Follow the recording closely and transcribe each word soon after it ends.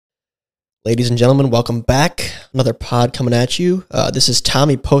Ladies and gentlemen, welcome back. Another pod coming at you. This is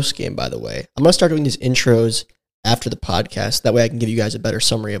Tommy postgame, by the way. I'm going to start doing these intros after the podcast. That way I can give you guys a better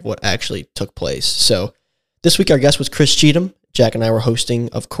summary of what actually took place. So this week our guest was Chris Cheetam. Jack and I were hosting,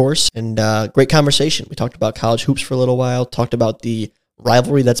 of course, and great conversation. We talked about college hoops for a little while, talked about the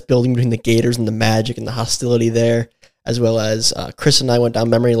rivalry that's building between the Gators and the Magic and the hostility there, as well as Chris and I went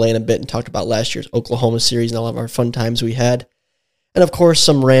down memory lane a bit and talked about last year's Oklahoma series and all of our fun times we had. And, of course,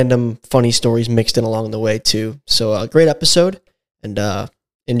 some random funny stories mixed in along the way, too. So, a great episode, and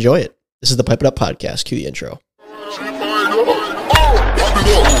enjoy it. This is the Pipe It Up Podcast. Cue the intro.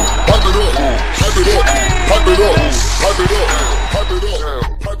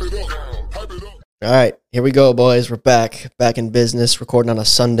 All right, here we go, boys. We're back in business, recording on a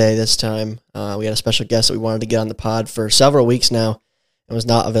Sunday this time. We had a special guest that we wanted to get on the pod for several weeks now and was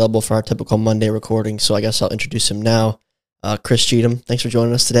not available for our typical Monday recording, so I guess I'll introduce him now. Chris Cheetam, thanks for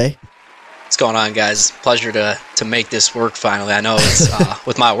joining us today. What's going on, guys? Pleasure to make this work finally. I know it's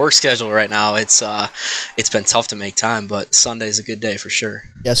with my work schedule right now, it's been tough to make time, but Sunday's a good day for sure.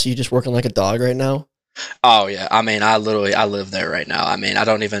 Yeah, so you just working like a dog right now? Oh yeah, I mean, I live there right now. I mean,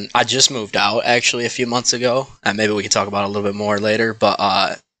 I just moved out actually a few months ago, and maybe we can talk about it a little bit more later,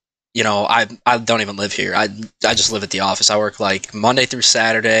 but you know, I don't even live here. I just live at the office. I work like Monday through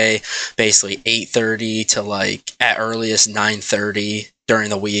Saturday, basically 8:30 to like at earliest 9:30 during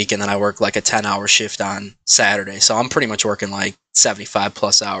the week, and then I work like a 10-hour shift on Saturday. So I'm pretty much working like 75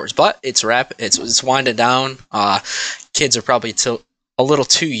 plus hours. But it's winding down. Kids are probably a little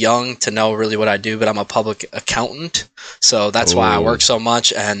too young to know really what I do, but I'm a public accountant, so that's why I work so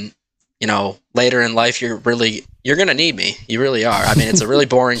much. And you know, later in life, you're going to need me. You really are. I mean, it's a really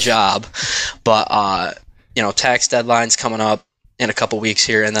boring job, but, you know, tax deadline's coming up in a couple weeks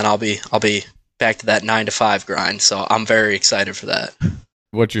here, and then I'll be back to that 9 to 5 grind. So I'm very excited for that.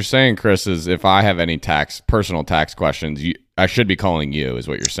 What you're saying, Chris, is if I have any personal tax questions, I should be calling you, is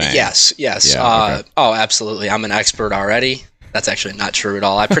what you're saying. Yes. Yeah, okay. Oh, absolutely. I'm an expert already. That's actually not true at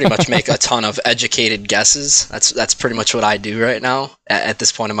all. I pretty much make a ton of educated guesses. That's pretty much what I do right now at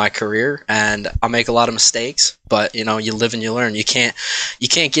this point in my career, and I make a lot of mistakes. But you know, you live and you learn. You can't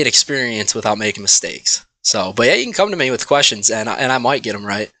get experience without making mistakes. So, but yeah, you can come to me with questions, and I might get them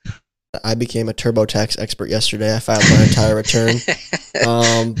right. I became a TurboTax expert yesterday. I filed my entire return,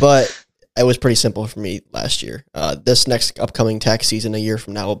 but it was pretty simple for me last year. This next upcoming tax season, a year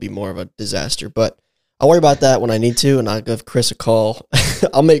from now, will be more of a disaster, but I'll worry about that when I need to, and I'll give Chris a call.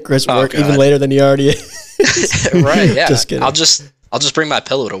 I'll make Chris work even later than he already is. Right, yeah. Just kidding. I'll just bring my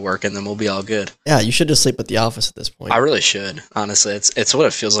pillow to work, and then we'll be all good. Yeah, you should just sleep at the office at this point. I really should, honestly. It's what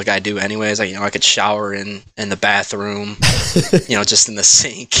it feels like I do anyways. I could shower in the bathroom, you know, just in the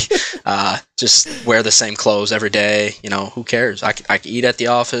sink, just wear the same clothes every day. You know, who cares? I could eat at the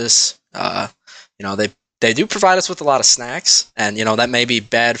office. You know, they do provide us with a lot of snacks, and you know that may be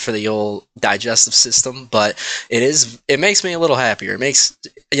bad for the old digestive system, but it makes me a little happier. It makes,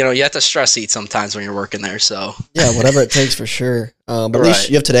 you know, you have to stress eat sometimes when you're working there. So yeah, whatever it takes for sure. But at least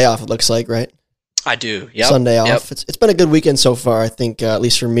you have today off, it looks like, right? I do. Yep. Sunday off. Yep. It's been a good weekend so far, I think, at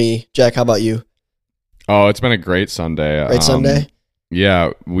least for me. Jack, how about you? Oh, it's been a great Sunday. Great Sunday?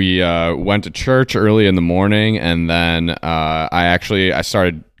 Yeah, we went to church early in the morning, and then I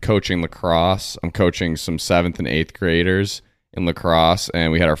started coaching lacrosse. I'm coaching some 7th and 8th graders in lacrosse,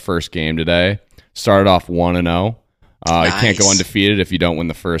 and we had our first game today. Started off 1-0. Nice. You can't go undefeated if you don't win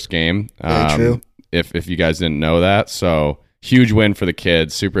the first game. Very true. If you guys didn't know that. So huge win for the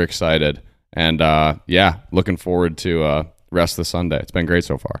kids. Super excited. And yeah, looking forward to rest of the Sunday. It's been great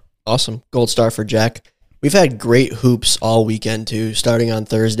so far. Awesome. Gold star for Jack. We've had great hoops all weekend too, starting on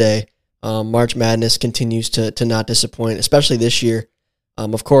Thursday. March Madness continues to not disappoint, especially this year.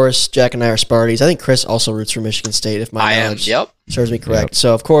 Of course, Jack and I are Sparties. I think Chris also roots for Michigan State, if my knowledge serves me correct. Yep.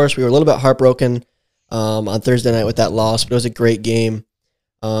 So, of course, we were a little bit heartbroken on Thursday night with that loss, but it was a great game.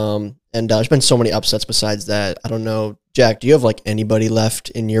 And there's been so many upsets besides that. I don't know. Jack, do you have like anybody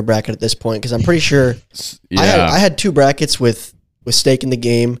left in your bracket at this point? Because I'm pretty sure I had 2 brackets with stake in the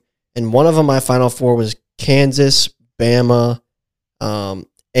game, and one of them, my Final Four, was Kansas, Bama,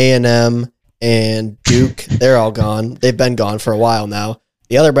 A&M, and Duke. They're all gone. They've been gone for a while now.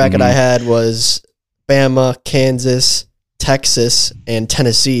 The other bracket I had was Bama, Kansas, Texas, and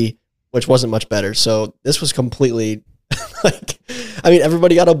Tennessee, which wasn't much better. So this was completely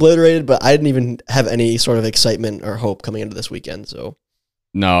everybody got obliterated, but I didn't even have any sort of excitement or hope coming into this weekend. So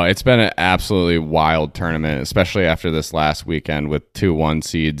no, it's been an absolutely wild tournament, especially after this last weekend with 2 1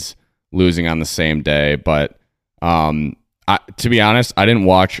 seeds losing on the same day. But To be honest, I didn't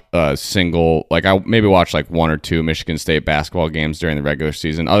watch a single, like I maybe watched like one or two Michigan State basketball games during the regular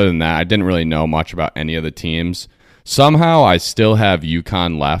season. Other than that, I didn't really know much about any of the teams. Somehow I still have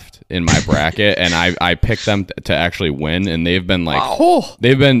UConn left in my bracket, and I picked them to actually win, and they've been like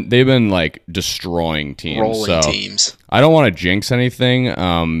they've been like destroying teams. Rolling teams. I don't want to jinx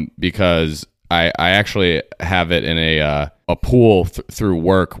anything because I actually have it in a pool through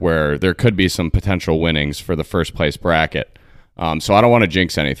work where there could be some potential winnings for the first place bracket. So I don't want to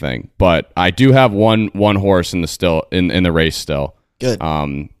jinx anything, but I do have one horse in the race still. Good.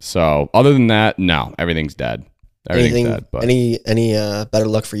 So other than that, no, everything's dead. Everything's dead. But. Any better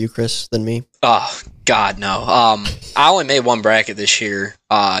luck for you, Chris, than me? Oh God, no. I only made one bracket this year.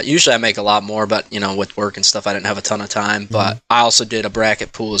 Usually I make a lot more, but with work and stuff, I didn't have a ton of time. But I also did a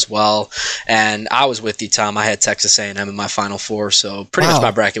bracket pool as well, and I was with you, Tom. I had Texas A&M in my Final Four, so pretty much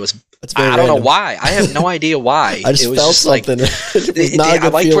my bracket was. I don't know why. I have no idea why. I just felt something. I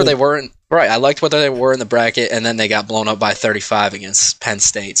liked where they were in. Right, I liked where they were in the bracket, and then they got blown up by 35 against Penn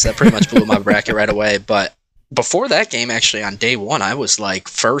State. So that pretty much blew my bracket right away. But before that game, actually, on day one, I was like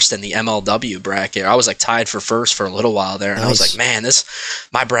first in the MLW bracket. I was like tied for first for a little while there, and I was like, man,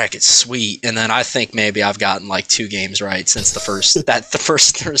 my bracket's sweet. And then I think maybe I've gotten like 2 games right since the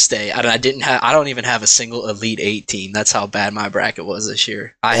first Thursday. And I don't even have a single Elite 8 team. That's how bad my bracket was this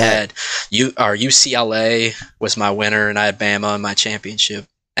year. I had UCLA was my winner, and I had Bama in my championship.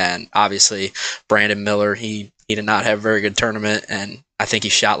 And obviously, Brandon Miller, he did not have a very good tournament, and I think he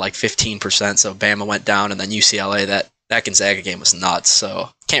shot like 15%, so Bama went down, and then UCLA, that Gonzaga game was nuts, so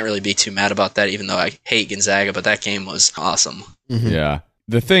can't really be too mad about that, even though I hate Gonzaga, but that game was awesome. Mm-hmm. Yeah.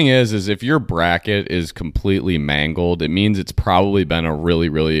 The thing is if your bracket is completely mangled, it means it's probably been a really,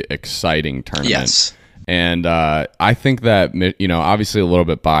 really exciting tournament. Yes. And I think that, obviously a little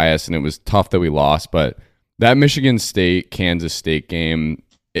bit biased, and it was tough that we lost, but that Michigan State-Kansas State game,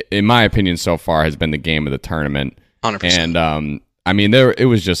 in my opinion so far, has been the game of the tournament. 100%. And it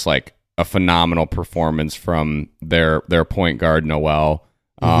was just like a phenomenal performance from their point guard Noel.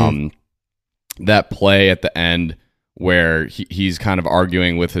 That play at the end where he's kind of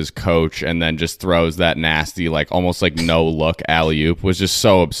arguing with his coach and then just throws that nasty, like almost like no look alley-oop was just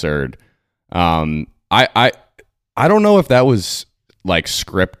so absurd. I don't know if that was like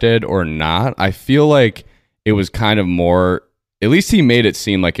scripted or not. I feel like it was kind of more. At least he made it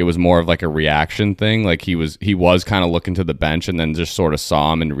seem like it was more of like a reaction thing. Like he was kind of looking to the bench and then just sort of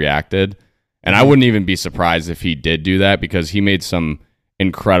saw him and reacted. And I wouldn't even be surprised if he did do that because he made some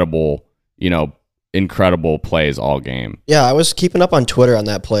incredible plays all game. Yeah, I was keeping up on Twitter on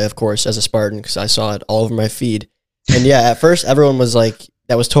that play, of course, as a Spartan because I saw it all over my feed. And yeah, at first everyone was like,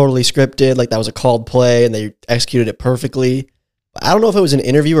 that was totally scripted, like that was a called play and they executed it perfectly. I don't know if it was an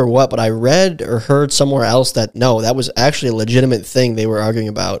interview or what, but I read or heard somewhere else that no, that was actually a legitimate thing they were arguing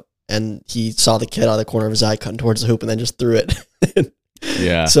about. And he saw the kid out of the corner of his eye cutting towards the hoop and then just threw it.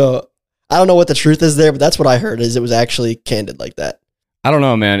 Yeah. So I don't know what the truth is there, but that's what I heard is it was actually candid like that. I don't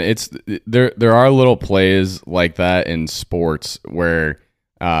know, man. It's there are little plays like that in sports where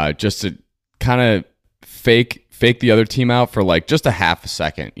just to kind of fake the other team out for like just a half a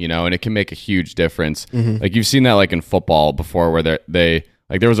second, and it can make a huge difference. Mm-hmm. Like you've seen that like in football before where they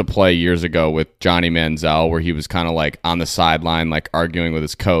like there was a play years ago with Johnny Manziel where he was kind of like on the sideline like arguing with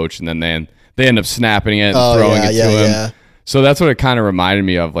his coach and then they end up snapping it and throwing it to him. Yeah. So that's what it kind of reminded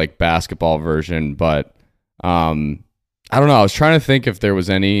me of, like basketball version, but I don't know. I was trying to think if there was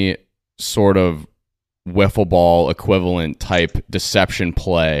any sort of wiffle ball equivalent type deception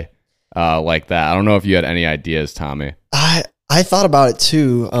play like that. I don't know if you had any ideas, Tommy. I thought about it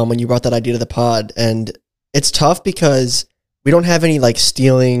too when you brought that idea to the pod, and it's tough because we don't have any like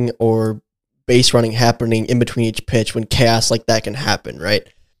stealing or base running happening in between each pitch when chaos like that can happen, right?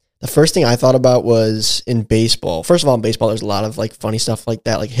 The first thing I thought about was in baseball. First of all, in baseball, there's a lot of like funny stuff like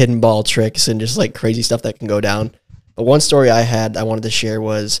that, like hidden ball tricks and just like crazy stuff that can go down. But one story I wanted to share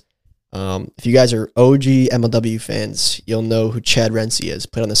was if you guys are OG MLW fans, you'll know who Chad Rensie is,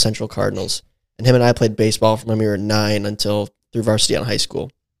 played on the Central Cardinals. And him and I played baseball from when we were 9 until through varsity on high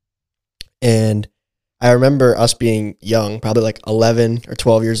school. And I remember us being young, probably like 11 or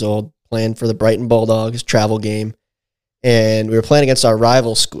 12 years old, playing for the Brighton Bulldogs travel game. And we were playing against our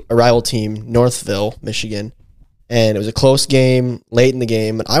rival team, Northville, Michigan. And it was a close game, late in the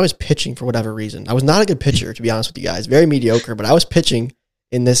game. And I was pitching for whatever reason. I was not a good pitcher, to be honest with you guys. Very mediocre, but I was pitching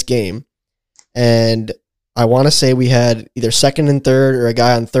in this game. And I want to say we had either second and third or a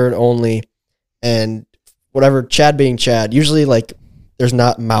guy on third only. And whatever, Chad being Chad, usually like there's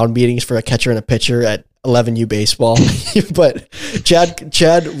not mound meetings for a catcher and a pitcher at 11U baseball. But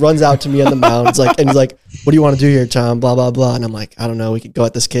Chad runs out to me on the mound. He's like, what do you want to do here, Tom? Blah, blah, blah. And I'm like, I don't know. We could go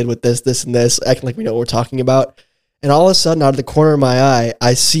at this kid with this, and this, acting like we know what we're talking about. And all of a sudden, out of the corner of my eye,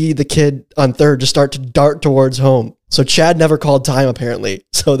 I see the kid on third just start to dart towards home. So Chad never called time, apparently.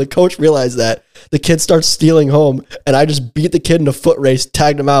 So the coach realized that. The kid starts stealing home, and I just beat the kid in a foot race,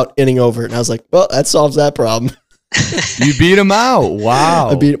 tagged him out, inning over. And I was like, well, that solves that problem. You beat him out.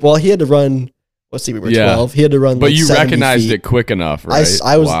 Wow. He had to run. Let's see, we were 12. He had to run. But like you 70 recognized feet. it quick enough, right?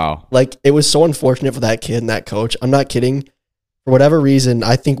 I was wow. like, it was so unfortunate for that kid and that coach. I'm not kidding. For whatever reason,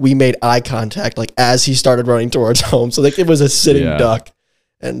 I think we made eye contact like as he started running towards home. So the kid was a sitting duck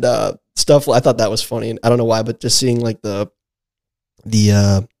and stuff. I thought that was funny. And I don't know why, but just seeing like the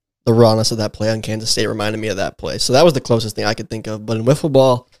rawness of that play on Kansas State reminded me of that play. So that was the closest thing I could think of. But in wiffle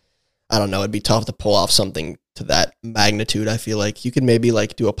ball, I don't know. It'd be tough to pull off something to that magnitude. I feel like you could maybe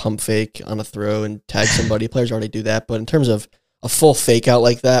like do a pump fake on a throw and tag somebody. Players already do that. But in terms of a full fake out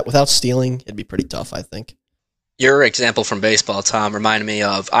like that without stealing, it'd be pretty tough, I think. Your example from baseball, Tom, reminded me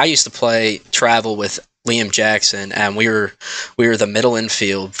of, I used to play travel with Liam Jackson, and we were the middle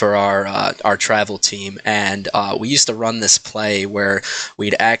infield for our travel team, and we used to run this play where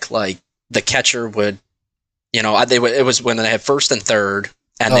we'd act like the catcher would, it was when they had first and third,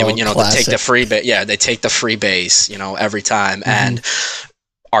 and they would, they take the free base. Yeah, they take the free base, every time, and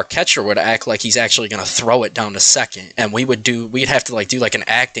our catcher would act like he's actually going to throw it down to second, and we'd have to do like an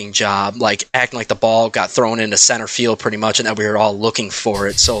acting job, like acting like the ball got thrown into center field pretty much, and that we were all looking for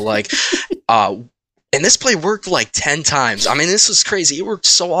it. So and this play worked like 10 times. I mean, this was crazy. It worked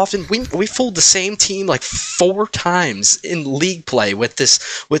so often. We fooled the same team like 4 times in league play with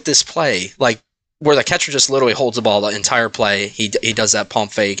this play, like where the catcher just literally holds the ball the entire play. He does that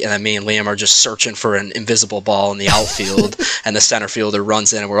pump fake, and then me and Liam are just searching for an invisible ball in the outfield, and the center fielder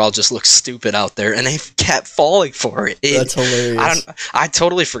runs in, and we're all just look stupid out there, and they kept falling for it. That's hilarious. I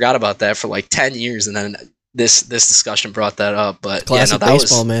totally forgot about that for like 10 years, and then this discussion brought that up. But classic that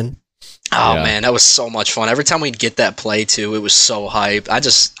baseball, was, man. Oh man, that was so much fun. Every time we'd get that play too, it was so hype. I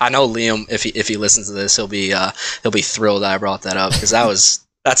know Liam, if he listens to this, he'll be thrilled that I brought that up, because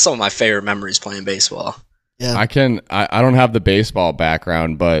that's some of my favorite memories playing baseball. Yeah, I don't have the baseball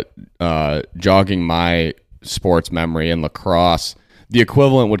background, but jogging my sports memory in lacrosse, the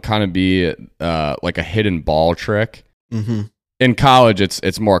equivalent would kind of be like a hidden ball trick. Mm-hmm. In college,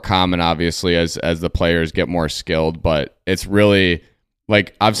 it's more common, obviously, as the players get more skilled, but it's really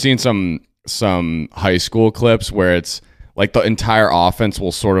like I've seen some high school clips where it's like the entire offense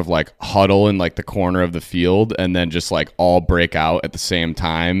will sort of like huddle in like the corner of the field and then just like all break out at the same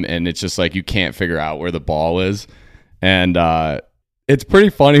time. And it's just like you can't figure out where the ball is. And it's pretty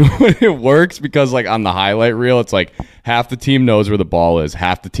funny when it works, because like on the highlight reel, it's like half the team knows where the ball is,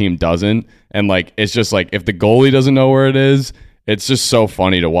 half the team doesn't. And like it's just like if the goalie doesn't know where it is, it's just so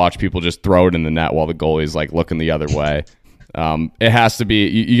funny to watch people just throw it in the net while the goalie's like looking the other way. It has to be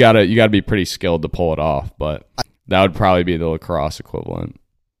you gotta be pretty skilled to pull it off, but that would probably be the lacrosse equivalent.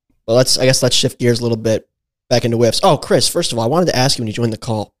 Well, let's shift gears a little bit back into whiffs. Oh, Chris, first of all, I wanted to ask you when you joined the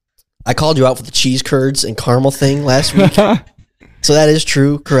call. I called you out for the cheese curds and caramel thing last week. So that is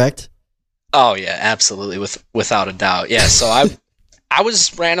true, correct? Oh yeah, absolutely, without a doubt. Yeah, so I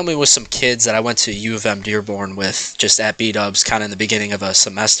was randomly with some kids that I went to U of M Dearborn with, just at B-Dubs, kind of in the beginning of a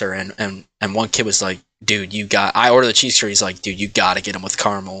semester, and one kid was like, dude, I ordered the cheese curd. He's like, dude, you got to get them with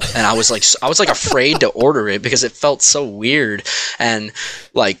caramel. And I was like afraid to order it because it felt so weird. And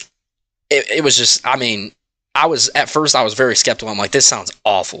like, it was just, I mean, at first I was very skeptical. I'm like, this sounds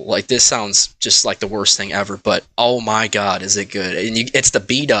awful. Like, this sounds just like the worst thing ever. But oh my God, is it good? And it's the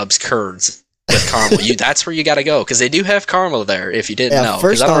B-Dubs curds with caramel. That's where you got to go, because they do have caramel there, if you didn't know.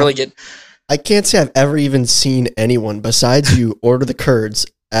 Because I can't say I've ever even seen anyone besides you order the curds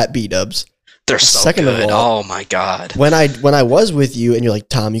at B-Dubs. They're so Second good. Of all, oh my God. When I was with you and you're like,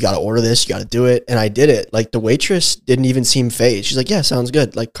 Tom, you got to order this, you got to do it. And I did it. Like, the waitress didn't even seem phased. She's like, yeah, sounds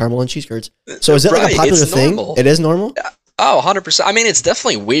good. Like caramel and cheese curds. So is it like a popular thing? Normal. It is normal? Oh, 100%. I mean, it's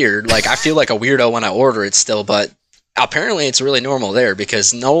definitely weird. Like, I feel like a weirdo when I order it still, but apparently it's really normal there,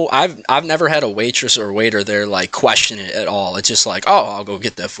 because I've never had a waitress or waiter there like question it at all. It's just like, oh, I'll go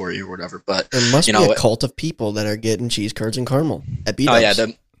get that for you or whatever. But there must be a cult of people that are getting cheese curds and caramel at B-Dubs.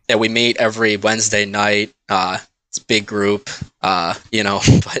 Oh yeah, we meet every Wednesday night. It's a big group, but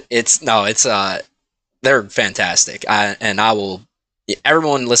they're fantastic.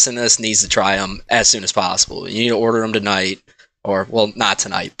 Everyone listening to this needs to try them as soon as possible. You need to order them tonight, or, well, not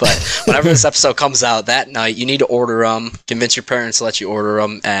tonight, but whenever this episode comes out that night, you need to order them, convince your parents to let you order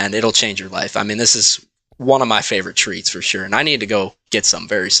them, and it'll change your life. I mean, this is one of my favorite treats for sure, and I need to go get some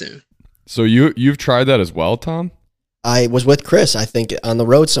very soon. So you've tried that as well, Tom? I was with Chris, I think, on the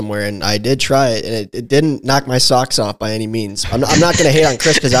road somewhere, and I did try it, and it didn't knock my socks off by any means. I'm not going to hate on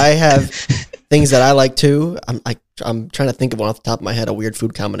Chris because I have things that I like too. I'm trying to think of one off the top of my head, a weird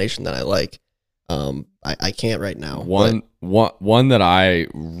food combination that I like. I can't right now. One that I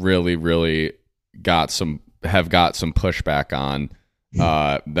really got some pushback on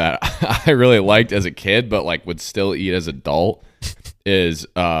that I really liked as a kid, but like would still eat as adult is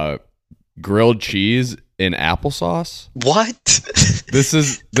grilled cheese in applesauce. What? This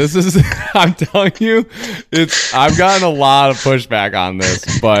is I'm telling you, I've gotten a lot of pushback on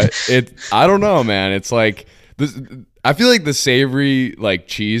this, but I don't know, man. It's like this. I feel like the savory like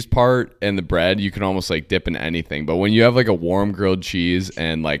cheese part and the bread you can almost like dip in anything, but when you have like a warm grilled cheese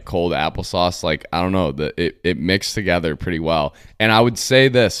and like cold applesauce, like I don't know, it mixed together pretty well. And I would say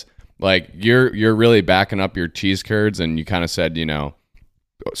this, like you're really backing up your cheese curds, and you kind of said, you know,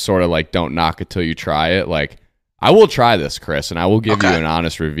 sort of like don't knock it till you try it. Like I will try this, Chris, and I will give you an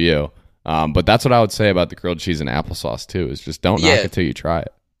honest review. But that's what I would say about the grilled cheese and applesauce too, is just don't knock it till you try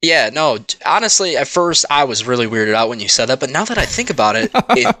it. Yeah, no, honestly, at first I was really weirded out when you said that, but now that I think about it,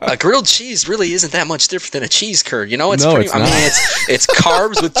 a grilled cheese really isn't that much different than a cheese curd. You know, it's it's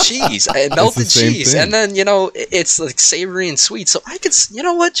carbs with cheese and melted cheese, and then, you know, it's like savory and sweet. So you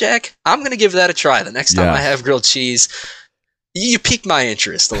know what, Jack? I'm going to give that a try the next time I have grilled cheese. You piqued my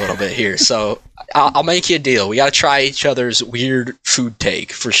interest a little bit here, so I'll make you a deal. We got to try each other's weird food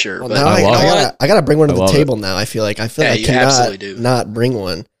take for sure. Well, but now I got to bring one to the table now. I feel like I cannot not bring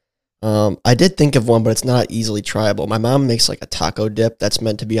one. I did think of one, but it's not easily tryable. My mom makes like a taco dip that's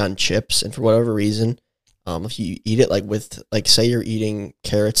meant to be on chips, and for whatever reason, if you eat it like with, like, say you're eating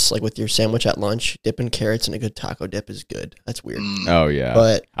carrots like with your sandwich at lunch, dipping carrots in a good taco dip is good. That's weird. Oh yeah,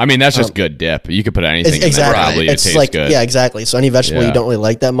 but I mean that's just good dip. You could put anything in there, probably it tastes like, good. Yeah, exactly. So any vegetable you don't really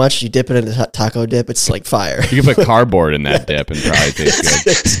like that much, you dip it in a taco dip, it's like fire. You can put cardboard in that dip and probably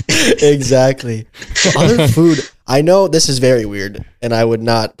taste good. Exactly. So other food, I know this is very weird, and I would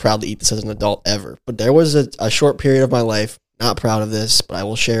not proudly eat this as an adult ever, but there was a short period of my life, not proud of this, but I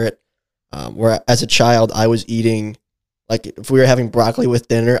will share it, where as a child I was eating, like if we were having broccoli with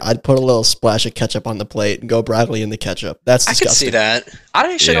dinner, I'd put a little splash of ketchup on the plate and go broccoli in the ketchup. That's disgusting. I can see that.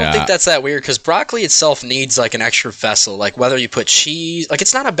 I actually don't think that's that weird, because broccoli itself needs like an extra vessel. Like whether you put cheese, like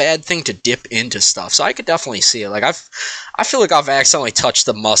it's not a bad thing to dip into stuff. So I could definitely see it. Like I feel like I've accidentally touched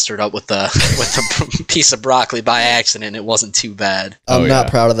the mustard up with the piece of broccoli by accident, and it wasn't too bad. I'm not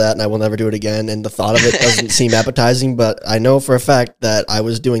proud of that, and I will never do it again. And the thought of it doesn't seem appetizing, but I know for a fact that I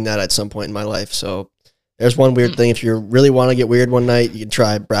was doing that at some point in my life. So there's one weird thing. If you really want to get weird one night, you can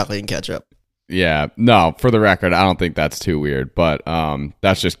try broccoli and ketchup. Yeah. No, for the record, I don't think that's too weird, but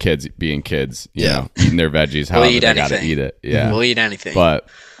that's just kids being kids, you know, eating their veggies, however they gotta eat it. Yeah. We'll eat anything. But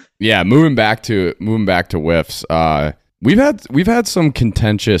yeah, moving back to whiffs, we've had some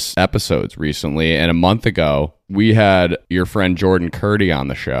contentious episodes recently, and a month ago we had your friend Jordan Curdy on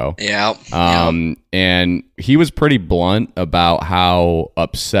the show. Yeah. And he was pretty blunt about how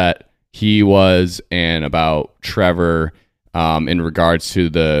upset he was and about Trevor in regards to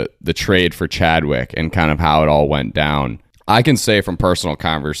the trade for Chadwick and kind of how it all went down. I can say from personal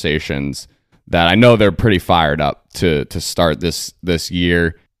conversations that I know they're pretty fired up to start this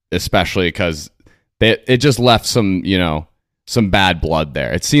year, especially because it just left some bad blood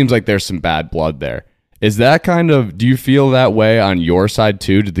there. It seems like there's some bad blood there. Is that do you feel that way on your side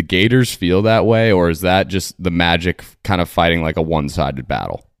too? Did the Gators feel that way, or is that just the Magic kind of fighting like a one-sided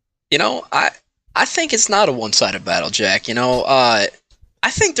battle? You know, I think it's not a one-sided battle, Jack. You know, I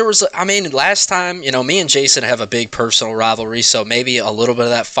think there was, last time, you know, me and Jason have a big personal rivalry, so maybe a little bit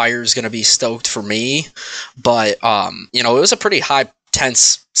of that fire is going to be stoked for me. But, you know, it was a pretty high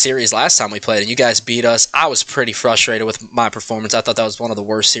tense series last time we played, and you guys beat us. I was pretty frustrated with my performance. I thought that was one of the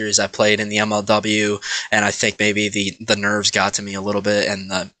worst series I played in the MLW, and I think maybe the nerves got to me a little bit,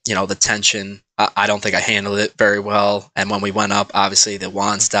 and the tension. I don't think I handled it very well. And when we went up, obviously the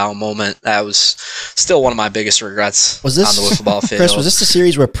wands down moment, that was still one of my biggest regrets on the wiffle ball field. Chris, was this the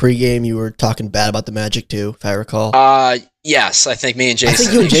series where pregame you were talking bad about the Magic too, if I recall? Yes, I think me and Jason. I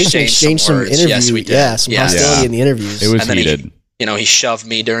think you and Jason exchanged some interviews. Yes, we did. Yeah, some hostility in the interviews. It was heated. He shoved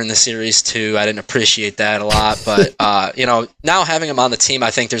me during the series too. I didn't appreciate that a lot, but now having him on the team, I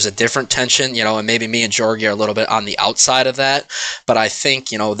think there's a different tension, and maybe me and Jorgie are a little bit on the outside of that, but I think,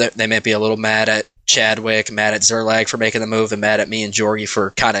 they may be a little mad at Chadwick, mad at Zerlag for making the move, and mad at me and Jorgie for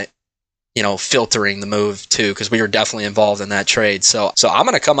kind of, filtering the move too, because we were definitely involved in that trade. So I'm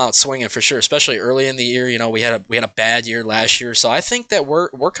going to come out swinging for sure, especially early in the year. We had a bad year last year, so I think that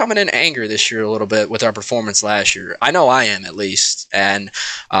we're coming in angry this year a little bit with our performance last year. I know I am, at least, and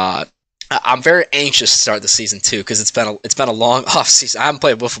I I'm very anxious to start the season too because it's been a long off season. I haven't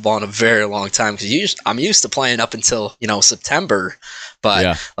played wiffle ball in a very long time because I'm used to playing up until September,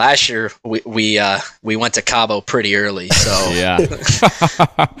 but last year we went to Cabo pretty early, so Yeah.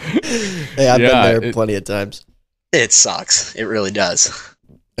 Hey, I've been there plenty of times. It sucks. It really does.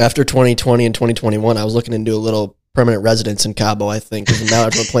 After 2020 and 2021, I was looking into a little permanent residence in Cabo, I think, because the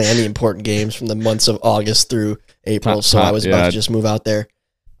Mallards were playing any important games from the months of August through April, so I was about to just move out there.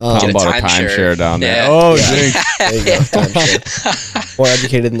 Tom bought a timeshare down there. Yeah. Oh, yeah. There you go, timeshare. More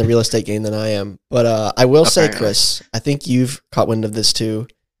educated in the real estate game than I am. But I will say, Chris, I think you've caught wind of this too.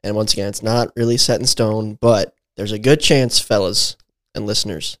 And once again, it's not really set in stone, but there's a good chance, fellas and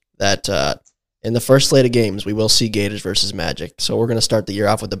listeners, that in the first slate of games, we will see Gators versus Magic. So we're going to start the year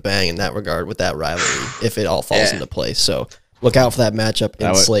off with a bang in that regard with that rivalry, if it all falls into place. So look out for that matchup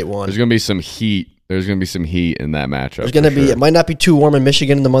in slate one. There's going to be some heat. There's going to be some heat in that matchup. There's going to be, it might not be too warm in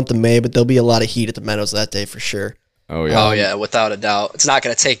Michigan in the month of May, but there'll be a lot of heat at the Meadows that day for sure. Oh, yeah. Oh, yeah, without a doubt. It's not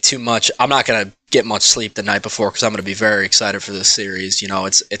going to take too much. I'm not going to get much sleep the night before because I'm going to be very excited for this series.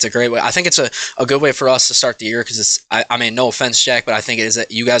 It's a great way. I think it's a good way for us to start the year because I mean, no offense, Jack, but I think it is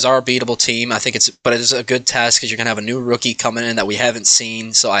that you guys are a beatable team. I think it is a good test because you're going to have a new rookie coming in that we haven't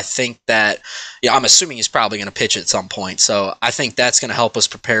seen. So I think that, I'm assuming he's probably going to pitch at some point. So I think that's going to help us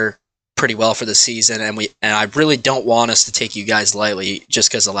prepare pretty well for the season, and I really don't want us to take you guys lightly just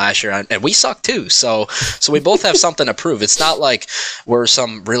because of last year, and we suck too. So we both have something to prove. It's not like we're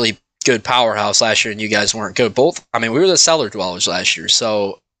some really good powerhouse last year and you guys weren't good. We were the cellar dwellers last year,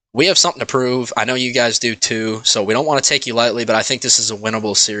 so we have something to prove. I know you guys do too, so we don't want to take you lightly, but I think this is a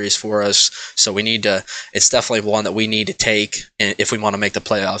winnable series for us. So it's definitely one that we need to take if we want to make the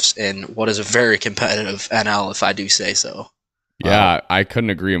playoffs in what is a very competitive NL, if I do say so. Yeah, I couldn't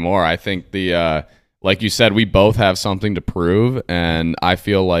agree more. I think like you said, we both have something to prove, and I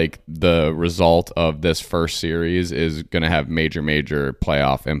feel like the result of this first series is going to have major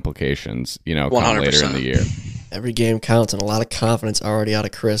playoff implications, come 100%. later in the year. Every game counts, and a lot of confidence already out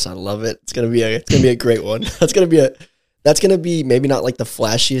of Chris. I love it. It's gonna be a great one. That's gonna be maybe not like the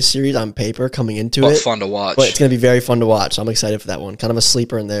flashiest series on paper coming into it, fun to watch. But it's gonna be very fun to watch. So I'm excited for that one. Kind of a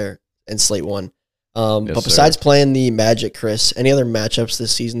sleeper in there in slate one. But besides playing the Magic, Chris, any other matchups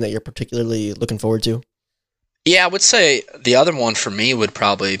this season that you're particularly looking forward to? Yeah, I would say the other one for me would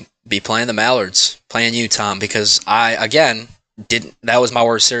probably be playing the Mallards, playing you, Tom, because that was my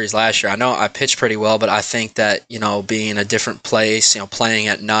worst series last year. I know I pitched pretty well, but I think that, being in a different place, playing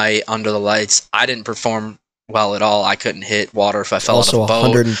at night under the lights, I didn't perform well at all. I couldn't hit water if I fell out of a boat. Also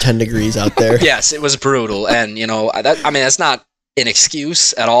 110 degrees out there. Yes, it was brutal. And, that's not an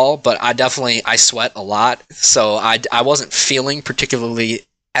excuse at all, but I sweat a lot, so I wasn't feeling particularly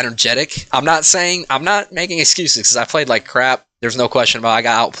energetic. I'm not making excuses because I played like crap. There's no question about it. I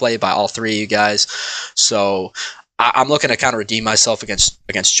got outplayed by all three of you guys, so I'm looking to kind of redeem myself against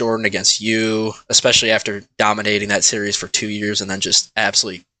Jordan, against you, especially after dominating that series for 2 years and then just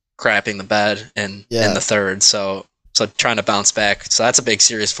absolutely crapping the bed in the third. So trying to bounce back. So that's a big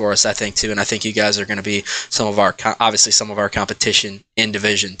series for us, I think, too. And I think you guys are going to be some of our competition in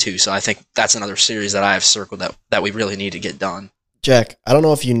division, too. So I think that's another series that I have circled that we really need to get done. Jack, I don't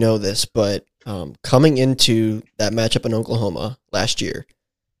know if you know this, but coming into that matchup in Oklahoma last year,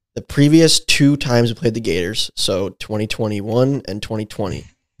 the previous 2 times we played the Gators, so 2021 and 2020,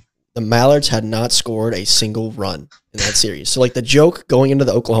 the Mallards had not scored a single run in that series. So, like, the joke going into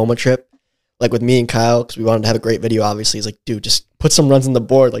the Oklahoma trip, like with me and Kyle, because we wanted to have a great video, obviously, he's like, dude, just put some runs on the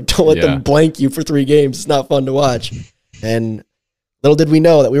board. Like, don't let them blank you for 3 games. It's not fun to watch. And little did we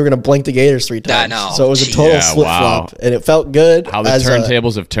know that we were going to blank the Gators 3 times. I know. So it was a total flip-flop, and it felt good. How the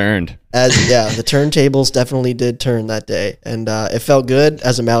turntables have turned. The turntables definitely did turn that day, and it felt good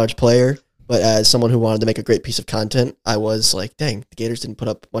as a Mallards player, but as someone who wanted to make a great piece of content, I was like, dang, the Gators didn't put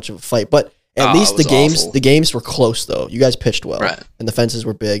up much of a fight. But at least the games were close, though. You guys pitched well, and the fences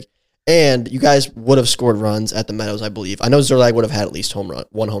were big. And you guys would have scored runs at the Meadows, I believe. I know Zerlag would have had at least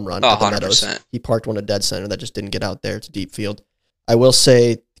one home run at the 100%. Meadows. He parked one at dead center that just didn't get out there. It's a deep field. I will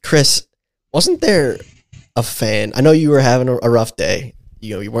say, Chris, wasn't there a fan? I know you were having a rough day.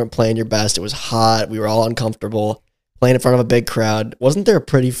 You weren't playing your best. It was hot. We were all uncomfortable playing in front of a big crowd. Wasn't there a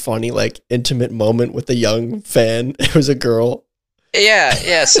pretty funny, intimate moment with a young fan? It was a girl.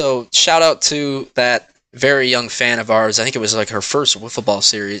 Yeah. So shout out to that very young fan of ours. I think it was her first wiffle ball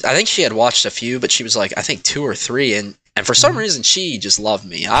series. I think she had watched a few, but she was I think 2 or 3, and And for some reason, she just loved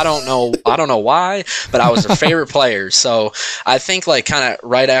me. I don't know why, but I was her favorite player. So I think like kind of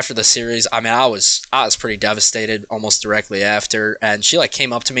right after the series, I mean, I was pretty devastated almost directly after, and she like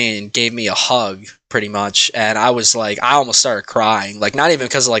came up to me and gave me a hug pretty much, and I was like, I almost started crying, like not even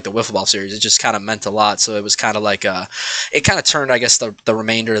because of like the wiffle ball series, it just kind of meant a lot. So it was kind of like it kind of turned, I guess, the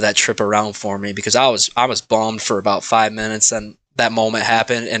remainder of that trip around for me, because I was bummed for about 5 minutes, and that moment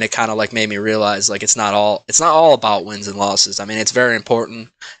happened, and it kind of like made me realize like it's not all about wins and losses. I mean, it's very important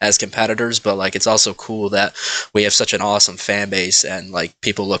as competitors, but like it's also cool that we have such an awesome fan base and like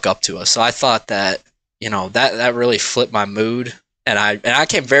people look up to us. So I thought that, you know, that really flipped my mood, and I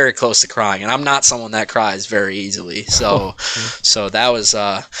came very close to crying, and I'm not someone that cries very easily. So that was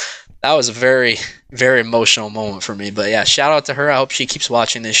a very, very emotional moment for me. But yeah, shout out to her. I hope she keeps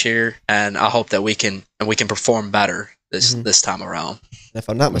watching this year, and I hope that we can perform better this time around. And if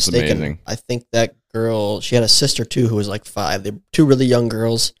I'm not mistaken, I think that girl, she had a sister too who was like 5. They were 2 really young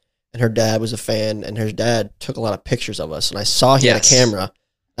girls, and her dad was a fan, and her dad took a lot of pictures of us. And I saw he had a camera.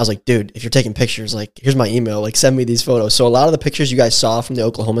 I was like, dude, if you're taking pictures, like, here's my email, like, send me these photos. So a lot of the pictures you guys saw from the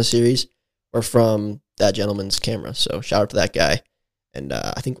Oklahoma series were from that gentleman's camera. So shout out to that guy. And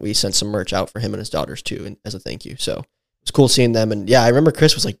I think we sent some merch out for him and his daughters too, and as a thank you. So it was cool seeing them. And yeah, I remember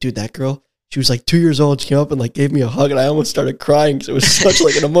Chris was like, dude, that girl, she was like 2 years old. She came up and like gave me a hug, and I almost started crying because it was such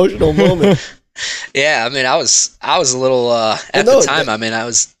like an emotional moment. Yeah, I mean, I was a little at the time. I mean, I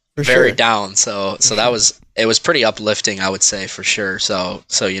was very down. So it was pretty uplifting, I would say, for sure. So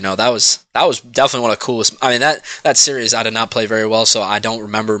you know, that was definitely one of the coolest. I mean, that series I did not play very well, so I don't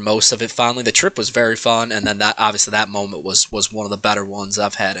remember most of it fondly. The trip was very fun, and then that moment was one of the better ones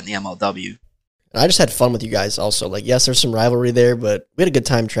I've had in the MLW. And I just had fun with you guys also. Like, yes, there's some rivalry there, but we had a good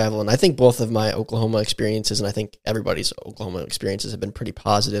time traveling. I think both of my Oklahoma experiences, and I think everybody's Oklahoma experiences, have been pretty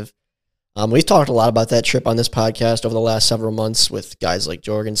positive. We've talked a lot about that trip on this podcast over the last several months with guys like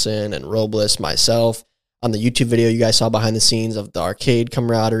Jorgensen and Robles, myself, on the YouTube video you guys saw behind the scenes of the arcade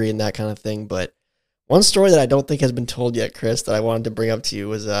camaraderie and that kind of thing. But one story that I don't think has been told yet, Chris, that I wanted to bring up to you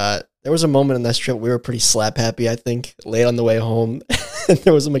was there was a moment in this trip we were pretty slap happy, I think, late on the way home. And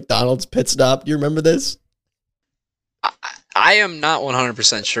there was a McDonald's pit stop. Do you remember this? I am not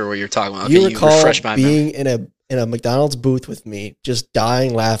 100% sure what you're talking about. You recall refresh my being memory. in a McDonald's booth with me, just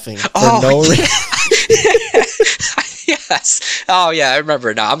dying laughing for no reason. Yes. Oh yeah, I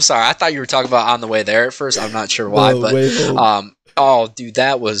remember now. I'm sorry. I thought you were talking about on the way there at first. I'm not sure why, but oh, dude,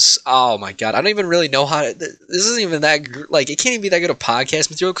 that was, oh my God. I don't even really know how to, this isn't even that, like, it can't even be that good of podcast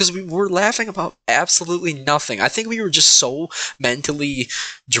material because we were laughing about absolutely nothing. I think we were just so mentally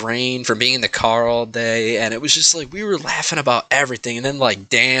drained from being in the car all day, and it was just like, we were laughing about everything. And then, like,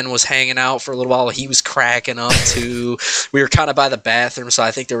 Dan was hanging out for a little while. He was cracking up, too. We were kind of by the bathroom, so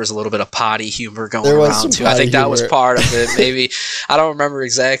I think there was a little bit of potty humor going around, too. I think that was part of it, maybe. I don't remember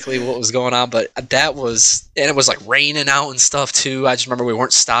exactly what was going on, but that was, and it was, like, raining out and stuff, too. I just remember we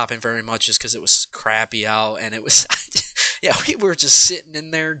weren't stopping very much just because it was crappy out, and it was, yeah, we were just sitting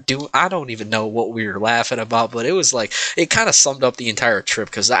in there doing, I don't even know what we were laughing about, but it was like, it kind of summed up the entire trip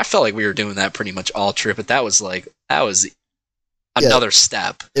because I felt like we were doing that pretty much all trip, but that was another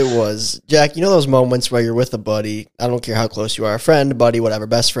step. It was. Jack, you know those moments where you're with a buddy, I don't care how close you are, a friend, buddy, whatever,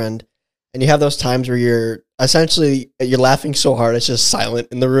 best friend, and you have those times where you're laughing so hard it's just silent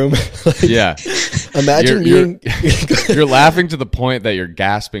in the room. Like, yeah. Imagine you're laughing to the point that you're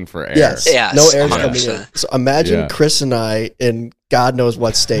gasping for air. Yes. No air's coming in. So imagine Chris and I in God knows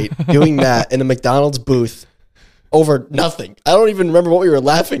what state doing that in a McDonald's booth over nothing. I don't even remember what we were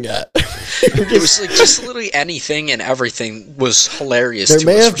laughing at. It was like just literally anything and everything was hilarious.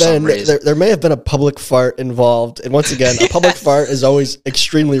 There may have been a public fart involved, and once again, a public fart is always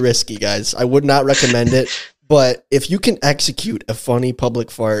extremely risky, guys. I would not recommend it. But if you can execute a funny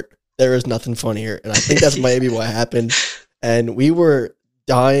public fart, there is nothing funnier, and I think that's maybe what happened. And we were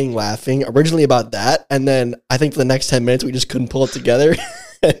dying laughing originally about that, and then I think for the next 10 minutes we just couldn't pull it together.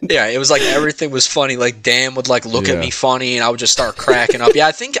 Yeah, it was like everything was funny. Like Dan would like look at me funny, and I would just start cracking up. Yeah,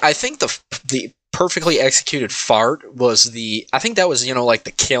 I think the perfectly executed fart was I think that was, you know, like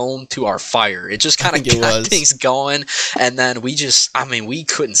the kiln to our fire. It just kind of got things going, and then we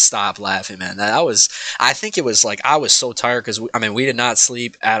couldn't stop laughing, man. I think it was like I was so tired because we did not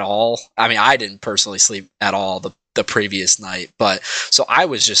sleep at all. I mean, I didn't personally sleep at all the previous night, but so I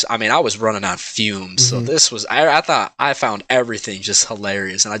was just, I was running on fumes. So this was, I thought I found everything just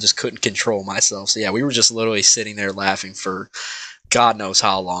hilarious, and I just couldn't control myself. So yeah, we were just literally sitting there laughing for God knows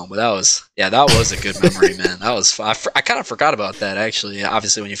how long, but that was a good memory, man. That was, I kind of forgot about that actually,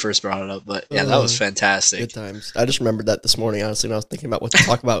 obviously when you first brought it up, but yeah, that was fantastic. Good times. I just remembered that this morning, honestly, when I was thinking about what to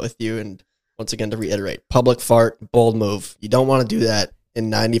talk about with you, and once again, to reiterate, public fart, bold move. You don't want to do that in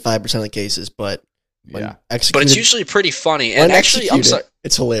 95% of the cases, but when executed, but it's usually pretty funny. And actually, I'm sorry,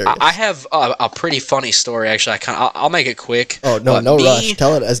 it's hilarious. I have a pretty funny story. Actually, I'll make it quick. Oh no, no rush.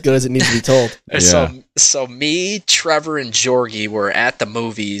 Tell it as good as it needs to be told. So me, Trevor, and Jorgie were at the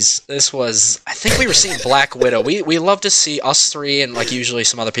movies. This was, I think we were seeing Black Widow. We love to see us three and like usually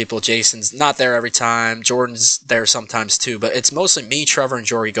some other people. Jason's not there every time. Jordan's there sometimes too, but it's mostly me, Trevor, and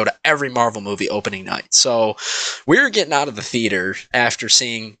Jorgie go to every Marvel movie opening night. So we were getting out of the theater after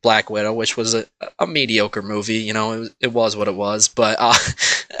seeing Black Widow, which was a mediocre movie. You know, it was what it was. But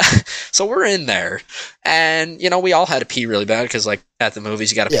so we're in there, and you know, we all had to pee really bad because like at the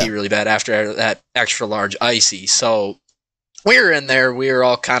movies you got to pee really bad after that extra large icy. So we were in there, we were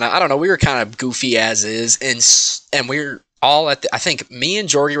all kind of, I don't know, we were kind of goofy as is, and we were all at the, I think me and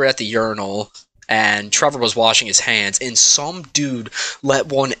Jorgie were at the urinal, and Trevor was washing his hands, and some dude let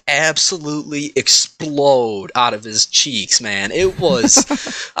one absolutely explode out of his cheeks, man. It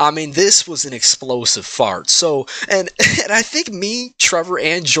was, I mean, this was an explosive fart. So, and I think me, Trevor,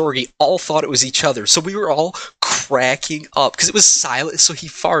 and Jorgie all thought it was each other. So we were all cracking up because it was silent. So he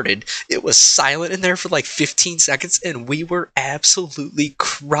farted. It was silent in there for like 15 seconds, and we were absolutely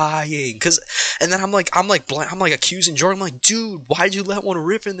crying. And then I'm like accusing Jordan. I'm like, dude, why'd you let one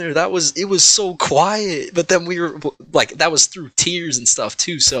rip in there? It was so quiet. But then we were like, that was through tears and stuff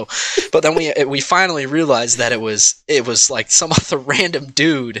too. So, but then we finally realized that it was like some other random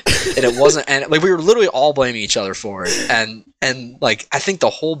dude, and it wasn't. And like we were literally all blaming each other for it. And like I think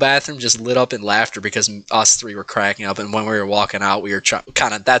the whole bathroom just lit up in laughter because us three were cracking up. And when we were walking out, we were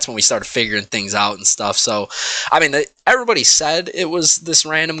that's when we started figuring things out and stuff. So, I mean, everybody said it was this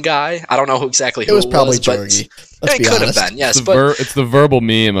random guy. I don't know exactly who it was. Probably Jorgie. It could have been, yes. It's the verbal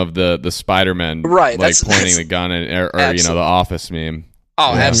meme of the Spider-Man, right? Like pointing the gun at, or you know, the Office meme.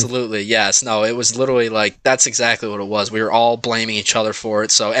 Oh, absolutely, yes. No, it was literally like that's exactly what it was. We were all blaming each other for it.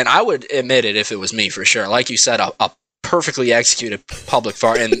 So, and I would admit it if it was me for sure. Like you said, a perfectly executed public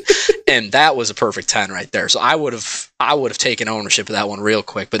fart, and that was a perfect 10 right there. So I would have taken ownership of that one real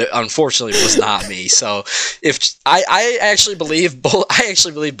quick, but it unfortunately was not me. So if I actually believe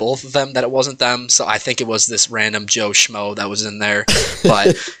both of them that it wasn't them. So I think it was this random Joe Schmo that was in there.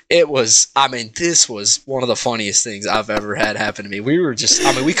 But it was, I mean, this was one of the funniest things I've ever had happen to me. We were just,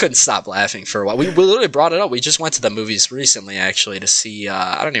 I mean, we couldn't stop laughing for a while. We literally brought it up. We just went to the movies recently actually to see,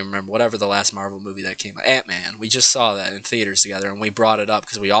 I don't even remember, whatever the last Marvel movie that came out, Ant-Man. We just saw that in theaters together, and we brought it up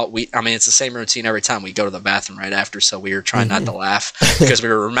because I mean, it's the same routine every time. We go to the bathroom right after, so we were trying not to laugh because we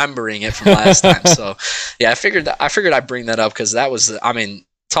were remembering it from last time. So yeah, I figured I'd bring that up because that was, I mean,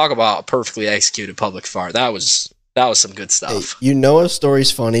 talk about a perfectly executed public fart. That was some good stuff. Hey, you know a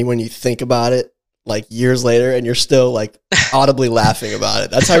story's funny when you think about it like years later and you're still like audibly laughing about it.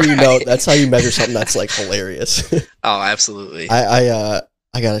 That's how you know, that's how you measure something that's like hilarious. Oh, absolutely.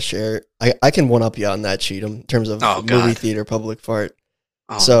 I gotta share. I can one up you on that, Cheetam, in terms of movie theater public fart.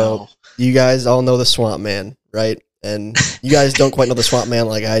 Oh, so no. You guys all know the Swamp Man, right? And you guys don't quite know the Swamp Man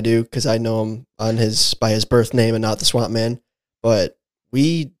like I do because I know him by his birth name and not the Swamp Man. But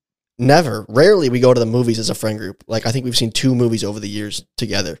rarely we go to the movies as a friend group. Like I think we've seen 2 movies over the years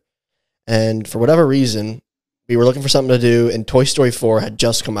together. And for whatever reason, we were looking for something to do, and Toy Story 4 had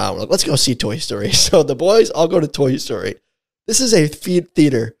just come out. We're like, let's go see Toy Story. So the boys all go to Toy Story. This is a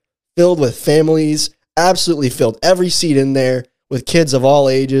theater filled with families, absolutely filled. Every seat in there with kids of all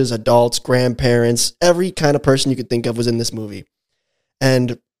ages, adults, grandparents, every kind of person you could think of was in this movie.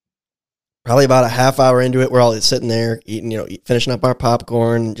 And probably about a half hour into it, we're all sitting there eating, finishing up our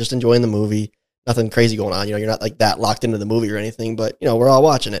popcorn, just enjoying the movie. Nothing crazy going on. You're not like that locked into the movie or anything, but we're all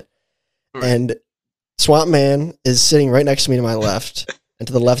watching it. Right. And Swamp Man is sitting right next to me to my left. And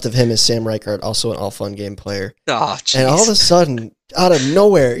to the left of him is Sam Reichert, also an All Fun Game player. Oh, geez. And all of a sudden, out of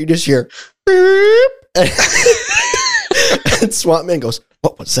nowhere, you just hear, beep, and Swamp Man goes,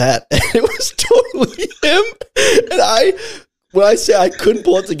 "What was that?" And it was totally him. And when I say I couldn't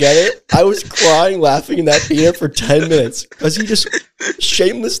pull it together, I was crying, laughing in that theater for 10 minutes because he just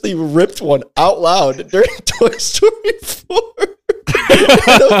shamelessly ripped one out loud during Toy Story 4. In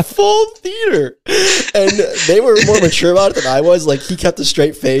a full theater. And they were more mature about it than I was. Like, he kept a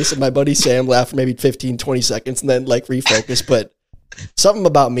straight face, and my buddy Sam laughed for maybe 15, 20 seconds and then, like, refocused. But something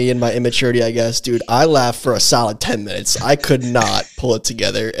about me and my immaturity, I guess, dude, I laughed for a solid 10 minutes. I could not pull it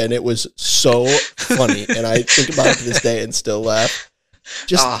together, and it was so funny. And I think about it to this day and still laugh.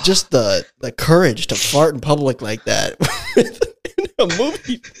 Just the courage to fart in public like that. a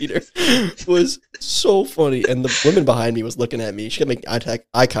movie theater was so funny. And the woman behind me was looking at me. She kept making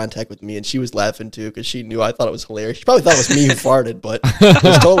eye contact with me, and she was laughing too because she knew I thought it was hilarious. She probably thought it was me who farted, but it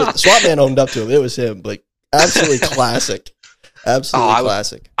was totally, the SWAT man owned up to him. It was him. Like, absolutely classic. Absolutely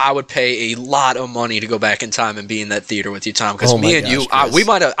classic. I would pay a lot of money to go back in time and be in that theater with you, Tom, because me and you, Chris.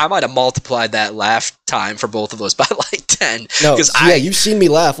 I might have multiplied that laugh time for both of us by like 10. No, yeah, you've seen me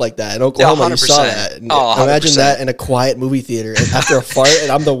laugh like that in Oklahoma. 100%. You saw that. And imagine that in a quiet movie theater after a fart,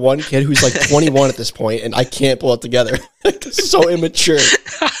 and I'm the one kid who's like 21 at this point, and I can't pull it together. So immature.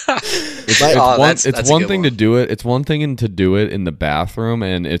 It's one thing to do it. It's one thing to do it in the bathroom,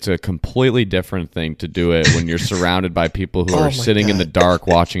 and it's a completely different thing to do it when you're surrounded by people who are sitting in the dark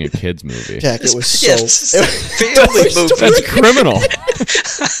watching a kids movie. Jack, it was so family movie. That's criminal.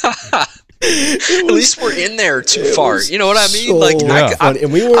 At least we're in there to fart. You know what I mean? So like,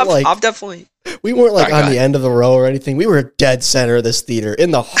 and we weren't like, I'm definitely. We weren't like on the end of the row or anything. We were dead center of this theater, in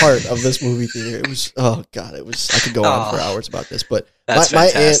the heart of this movie theater. It was, oh God, it was. I could go on for hours about this, but that's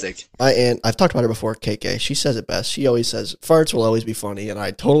fantastic. My aunt, I've talked about her before. KK, she says it best. She always says farts will always be funny, and I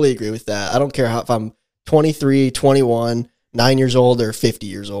totally agree with that. I don't care if I'm 23, 21, 9 years old, or 50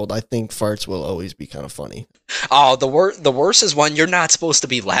 years old. I think farts will always be kind of funny. Oh, the worst is when you're not supposed to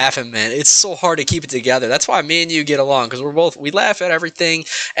be laughing, man. It's so hard to keep it together. That's why me and you get along, because we laugh at everything,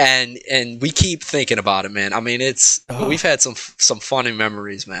 and we keep thinking about it, man. I mean, we've had some funny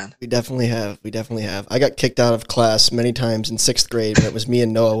memories, man. We definitely have. I got kicked out of class many times in 6th grade when it was me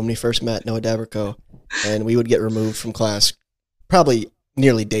and Noah when we first met, Noah Dabrico, and we would get removed from class probably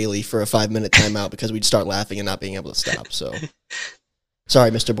nearly daily for a 5-minute timeout because we'd start laughing and not being able to stop. So,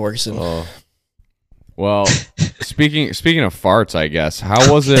 sorry, Mr. Borgeson. Oh. Well, speaking of farts, I guess,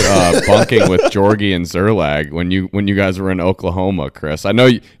 how was it bunking with Jorgie and Zerlag when you guys were in Oklahoma, Chris? I know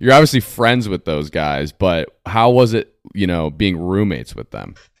you're obviously friends with those guys, but how was it, being roommates with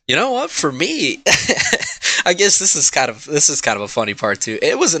them? You know what? For me, I guess this is kind of a funny part too.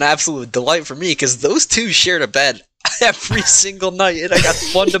 It was an absolute delight for me because those two shared a bed every single night, and I got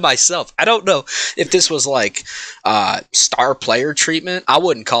one to myself. I don't know if this was like star player treatment. I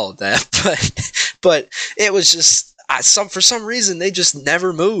wouldn't call it that, but it was just for some reason they just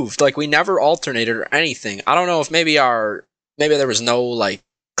never moved. Like, we never alternated or anything. I don't know if maybe there was no like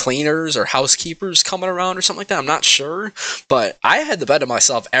cleaners or housekeepers coming around or something like that. I'm not sure, but I had the bed to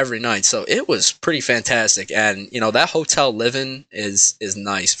myself every night, so it was pretty fantastic. And that hotel living is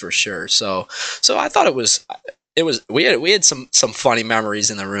nice for sure. So I thought it was we had some funny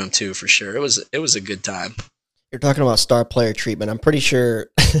memories in the room too, for sure. It was a good time. You're talking about star player treatment. I'm pretty sure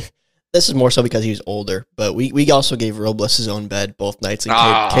this is more so because he was older, but we also gave Robles his own bed both nights, and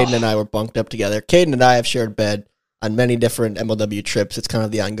Caden and I were bunked up together. Caden and I have shared bed on many different MLW trips. It's kind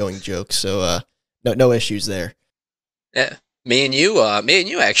of the ongoing joke, so no issues there. Yeah, me and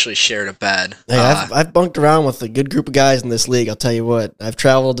you actually shared a bed. Hey, I've bunked around with a good group of guys in this league. I'll tell you what, I've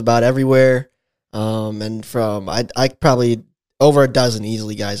traveled about everywhere, and from I probably over a dozen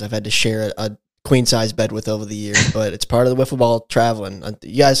easily guys I've had to share a queen size bed with over the years. But it's part of the wiffle ball traveling.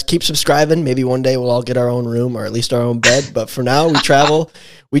 You guys keep subscribing. Maybe one day we'll all get our own room or at least our own bed. But for now, we travel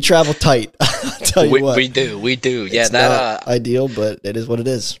tight. I'll tell you what. We do. Yeah, it's not ideal, but it is what it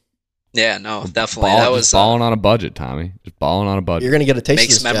is. Yeah, no, definitely. That was balling on a budget, Tommy. Just balling on a budget. You're gonna get a taste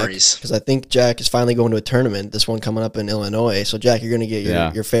Makes of this, memories. Because I think Jack is finally going to a tournament. This one coming up in Illinois. So Jack, you're gonna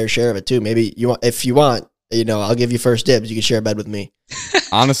get your fair share of it too. Maybe if you want, I'll give you first dibs. You can share a bed with me.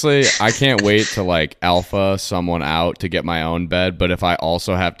 Honestly, I can't wait to like alpha someone out to get my own bed. But if I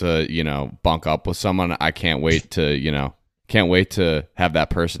also have to, bunk up with someone, I can't wait to have that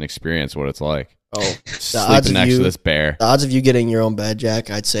person experience what it's like. Oh, sleeping next to this bear. The odds of you getting your own bed, Jack,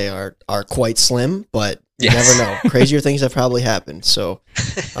 I'd say are quite slim, but you never know. Crazier things have probably happened. So,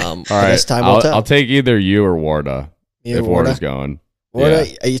 all right, time will tell. I'll take either you or Warda if Warda's going.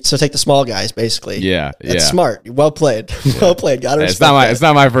 So take the small guys, basically. Yeah, that's smart. Well played. Well played. Got to respect that. It's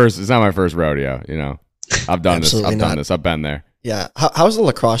not my first rodeo. I've done this. I've been there. Yeah. How's the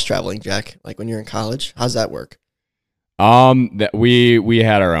lacrosse traveling, Jack? Like when you're in college, how's that work? We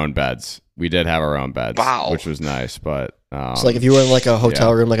had our own beds. We did have our own beds, which was nice. But so like if you were in like a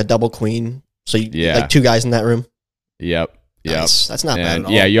hotel room, like a double queen, so like two guys in that room. Yep. Nice. That's not bad at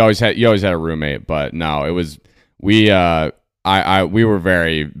all. Yeah, you always had a roommate, but no, it was we were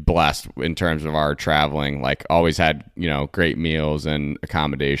very blessed in terms of our traveling. Like always had great meals and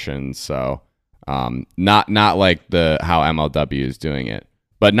accommodations. So not like how MLW is doing it,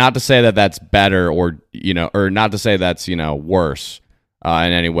 but not to say that that's better or not to say that's worse in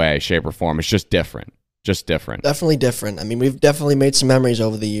any way, shape, or form. It's just different. Definitely different. I mean, we've definitely made some memories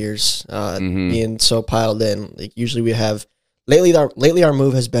over the years, being so piled in. Like usually we have lately our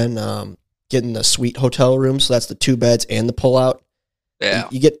move has been getting the suite hotel room, so that's the 2 beds and the pull-out. Yeah.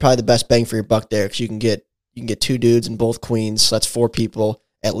 You get probably the best bang for your buck there because you can get 2 dudes and both queens, so that's 4 people,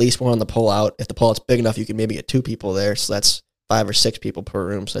 at least one on the pull-out. If the pull-out's big enough, you can maybe get 2 people there, so that's 5 or 6 people per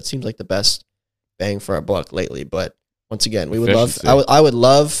room, so that seems like the best bang for our buck lately. But once again, we would Efficiency. I would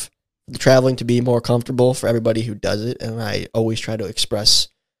love the traveling to be more comfortable for everybody who does it, and I always try to express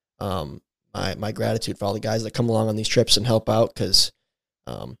my gratitude for all the guys that come along on these trips and help out, because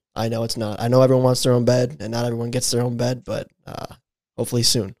I know it's not. I know everyone wants their own bed, and not everyone gets their own bed, but hopefully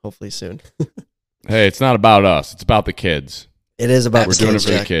soon. Hey, it's not about us. It's about the kids. It is about We're the doing it kids,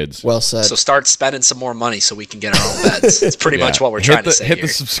 for the Jack. kids. Well said. So start spending some more money so we can get our own beds. It's pretty much what we're trying to say Hit here.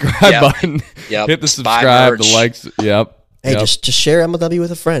 the subscribe button. Yep. Hit the Just buy subscribe, the merch. likes. Yep. Hey, just share MLW with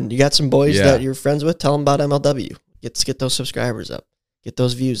a friend. You got some boys Yeah. that you're friends with, tell them about MLW. Get those subscribers up. Get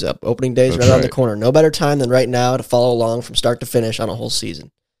those views up. Opening day's That's right around the right. corner. No better time than right now to follow along from start to finish on a whole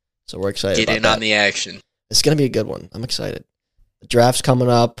season. So we're excited Get about in that. on the action. It's going to be a good one. I'm excited. The draft's coming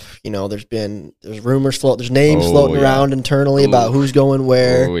up. You know, there's rumors there's names floating yeah. around internally about who's going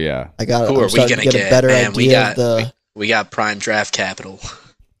where. Oh yeah. I'm Who are we starting gonna to get a get? better Man, idea of the we got prime draft capital.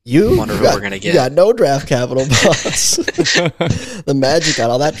 you wonder who got, we're gonna You get. got no draft capital, boss. The Magic got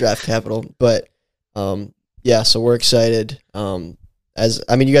all that draft capital, but yeah, so we're excited. You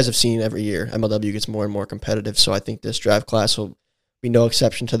guys have seen every year MLW gets more and more competitive, so I think this draft class will be no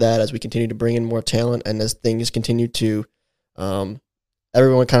exception to that as we continue to bring in more talent and as things continue to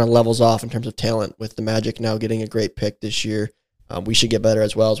everyone kind of levels off in terms of talent, with the Magic now getting a great pick this year. We should get better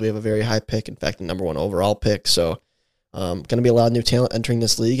as well, as we have a very high pick, in fact, the number 1 overall pick. So going to be a lot of new talent entering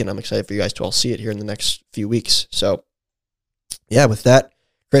this league, and I'm excited for you guys to all see it here in the next few weeks. So yeah, with that,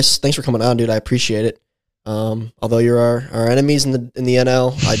 Chris, thanks for coming on, dude. I appreciate it. Although you're our enemies in the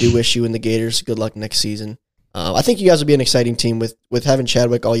NL, I do wish you and the Gators good luck next season. I think you guys will be an exciting team with having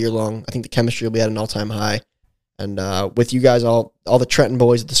Chadwick all year long. I think the chemistry will be at an all-time high. And with you guys, all the Trenton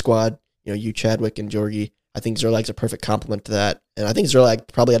boys of the squad, you, Chadwick, and Jorgie, I think Zerlag's a perfect complement to that. And I think Zerlag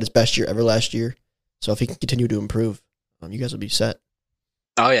probably had his best year ever last year. So if he can continue to improve, you guys will be set.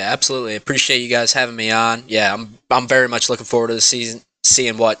 Oh yeah, absolutely. Appreciate you guys having me on. Yeah, I'm very much looking forward to the season,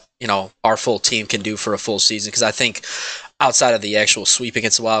 seeing what our full team can do for a full season. Because I think outside of the actual sweep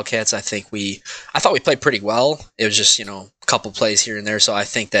against the Wildcats, I thought we played pretty well. It was just a couple plays here and there. So I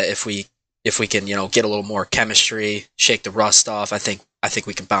think that if we can get a little more chemistry, shake the rust off, I think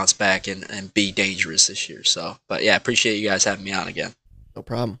we can bounce back and be dangerous this year. So, but yeah, appreciate you guys having me on again. No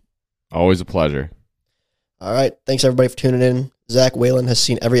problem. Always a pleasure. All right. Thanks, everybody, for tuning in. Zach Whalen has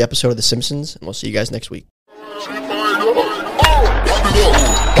seen every episode of The Simpsons, and we'll see you guys next week. Pipe it up,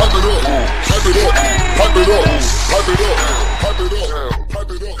 pipe it up, pipe it up, pipe it up, pipe it up.